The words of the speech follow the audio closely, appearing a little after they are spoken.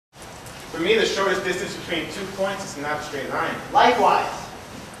For me, the shortest distance between 2 points is not a straight line. Likewise.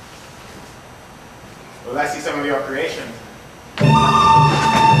 Well, I see some of your creations.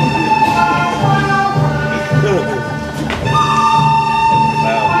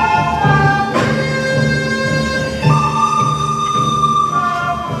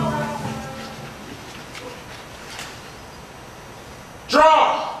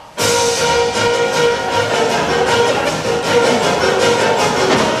 Draw!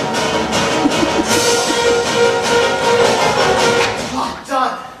 Oh,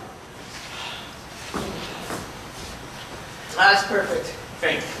 done. That's perfect.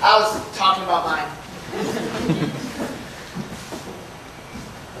 Thank you. I was talking about mine.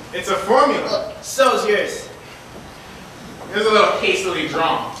 It's a formula. Look, so's yours. It's a little hastily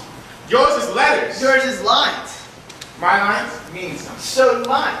drawn. Yours is letters. Yours is lines. My lines mean something. So do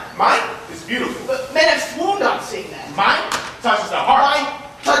mine. Mine is beautiful. But men have swooned on seeing that. Mine touches the heart. Mine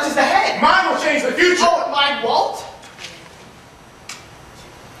touches the head. Mine will change the future. Oh, and mine won't?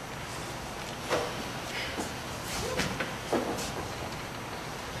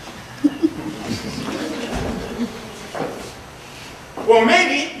 Well,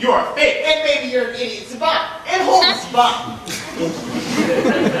 maybe you're a fake. And maybe you're an idiot savant. And hold the savant.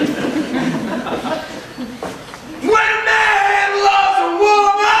 When a man loves a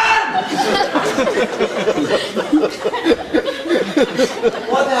woman!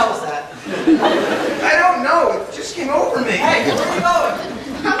 What the hell was that? I don't know. It just came over me. Hey, where are you going?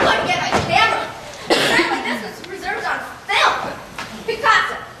 I'm going to get my camera. Apparently this was preserved on film.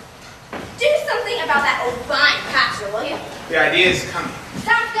 Picasso, do something about that old vine patcher, will you? The idea is coming.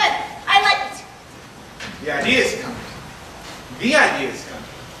 Sounds good. I like it. The idea is coming. The idea is coming.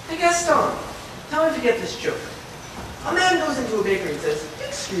 Hey Gaston, tell me if you get this joke. A man goes into a bakery and says,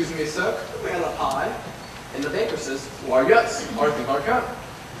 "Excuse me, sir, could you mail a pie?" And the baker says, "Why, yes, I think I can."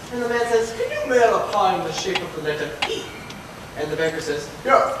 And the man says, "Can you mail a pie in the shape of the letter E?" And the baker says,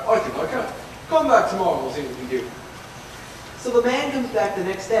 "Yeah, I think I can. Come back tomorrow, we'll see what we can do." So the man comes back the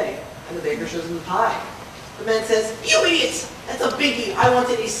next day, and the baker shows him the pie. The man says, "You idiots! That's a big E. I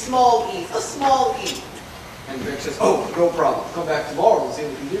wanted a small E, a small E." And the baker says, "Oh, no problem. Come back tomorrow, we'll see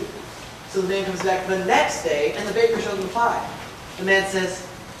what we can do." So the man comes back the next day, and the baker shows him the pie. The man says,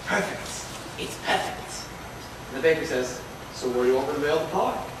 "Perfect. It's perfect." And the baker says, "So where do you want me to mail the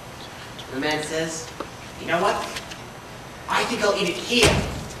pie?" And the man says, "You know what? I think I'll eat it here."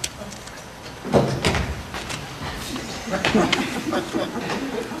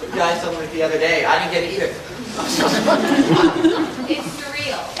 The guy told me the other day, I didn't get it either. It's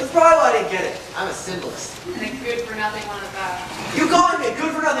surreal. That's probably why I didn't get it. I'm a symbolist. And a good-for-nothing one at that. You calling me a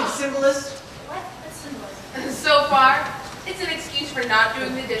good-for-nothing symbolist? What? What's symbolism? So far, it's an excuse for not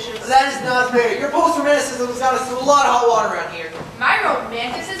doing the dishes. That is not fair. Your post-romanticism has got us through a lot of hot water around here. My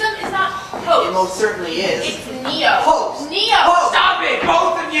romanticism is not It host. most certainly is. It's neo. Host. Neo. Host. Stop it,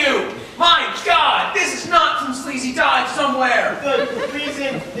 both of you! My God, this is not some sleazy dive somewhere. Good. The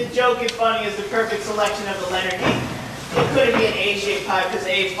reason the joke is funny is the perfect selection of the letter E. It couldn't be an A-shaped pie because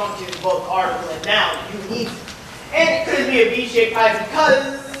A functions in both article and noun. You need it. And it couldn't be a B-shaped pie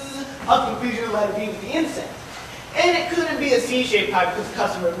because of confusion of the letter B with the insect. And it couldn't be a C-shaped pie because the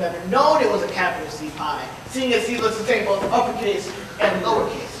customer would have never known it was a capital C pie, seeing as C looks the same both uppercase and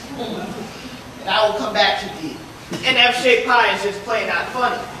lowercase. And I will come back to D. An F-shaped pie is just plain not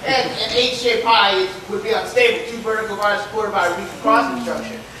funny. And an H-shaped pie would be unstable, 2 vertical bars supported by a weak crossing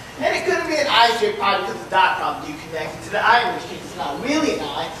structure. And it couldn't be an I-shaped pie because of the dot problem. Do you connect it to the I, in which case it's not really an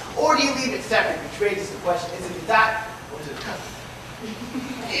I, or do you leave it separate, which raises the question, is it a dot or is it a cut?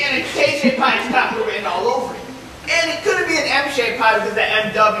 And a K-shaped pie is not written all over it. And it couldn't be an M-shaped pie because the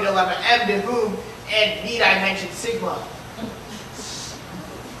MW will have an M to whom, and need I mention sigma.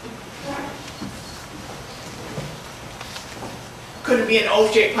 Couldn't be an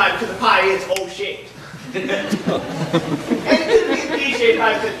O-shaped pie because the pie is O-shaped. And it couldn't be a B-shaped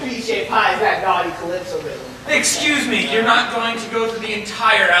pie because B-shaped pie is that naughty calypso rhythm. Excuse me, you're not going to go through the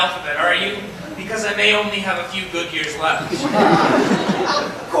entire alphabet, are you? Because I may only have a few good years left.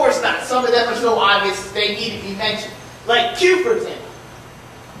 Of course not. Some of them are so obvious that they need to be mentioned. Like Q, for example.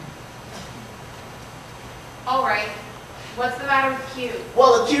 All right. What's the matter with Q?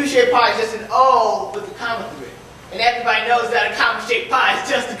 Well, a Q-shaped pie is just an O with a comma through it. And everybody knows that a comma-shaped pie is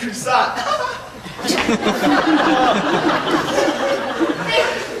just a croissant. You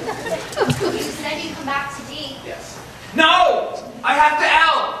said you'd come back to D. Yes. No! I have to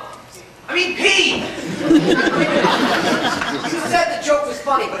L! I mean P! You said the joke was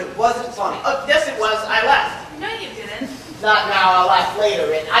funny, but it wasn't funny. Yes, it was. I laughed. No, you didn't. Not now. I'll laugh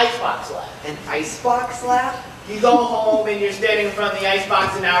later. An icebox laugh. An icebox laugh? You go home and you're standing in front of the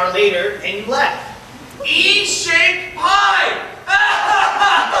icebox an hour later and you laugh. E-shaped pie!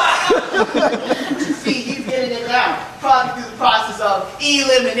 See, he's getting it now. Probably through the process of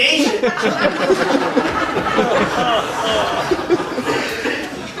elimination.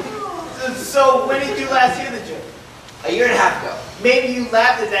 So when did you last hear the joke? A year and a half ago. Maybe you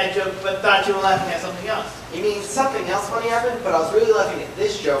laughed at that joke but thought you were laughing at something else. You mean something else funny happened, but I was really laughing at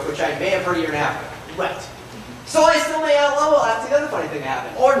this joke, which I may have heard a year and a half ago. Right. So I still may outlevel after the other funny thing that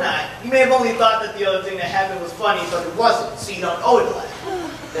happened. Or not. You may have only thought that the other thing that happened was funny, but it wasn't, so you don't owe it to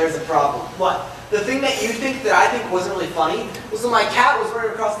laugh. There's a problem. What? The thing that you think that I think wasn't really funny was when my cat was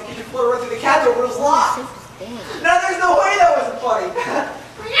running across the kitchen floor right through the cat door, but it was locked. Now there's no way that wasn't funny.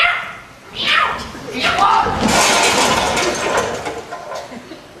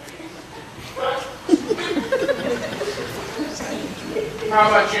 How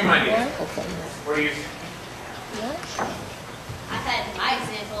about you, my dear? What do you think? I've had my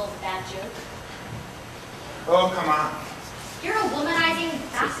example of a bad joke. Oh, come on. You're a womanizing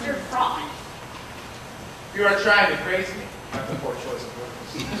bastard fraud. You are trying to praise me. That's a poor choice of words.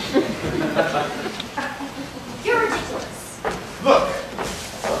 You're ridiculous. Look.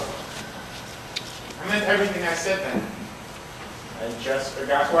 I meant everything I said then. I just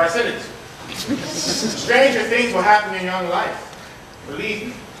forgot who I said it to. Stranger things will happen in young life. Believe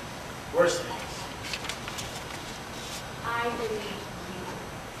me, worse things. I believe you.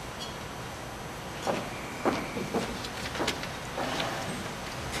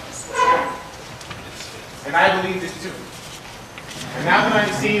 And I believe this too. And now that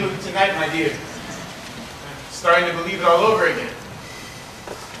I'm seeing you tonight, my dear, I'm starting to believe it all over again.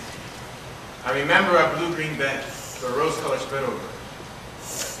 I remember a blue-green bed, the rose-colored spread over,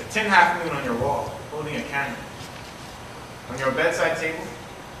 the tin half-moon on your wall, holding a candle. On your bedside table,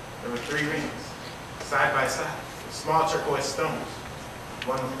 there were 3 rings, side by side, with small turquoise stones,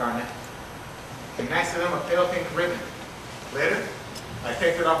 one with garnet. And next to them, a pale pink ribbon. Later, I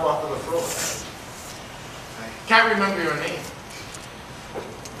picked it up off of the floor. I can't remember your name.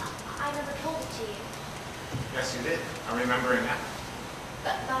 I never told it to you. Yes, you did. I remember it now.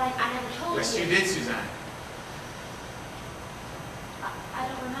 But I never told Yes, you. you did, Suzanne. I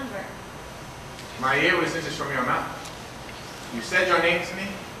don't remember. My ear was inches from your mouth. You said your name to me.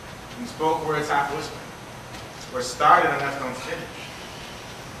 You spoke words half whispered. Were started and left unfinished.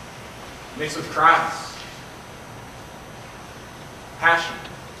 Mixed with cries. Passion,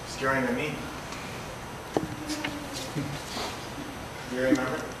 obscuring the meaning. Do you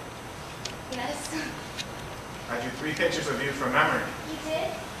remember? Yes. I drew 3 pictures of you from memory. You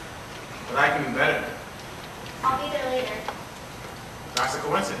did? But I can do better. I'll be there later. That's a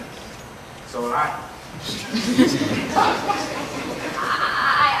coincidence. So will I.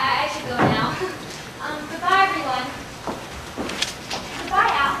 I should go now. Goodbye, everyone.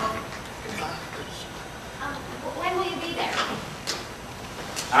 Goodbye, Al. When will you be there?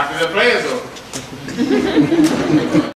 After the play is over.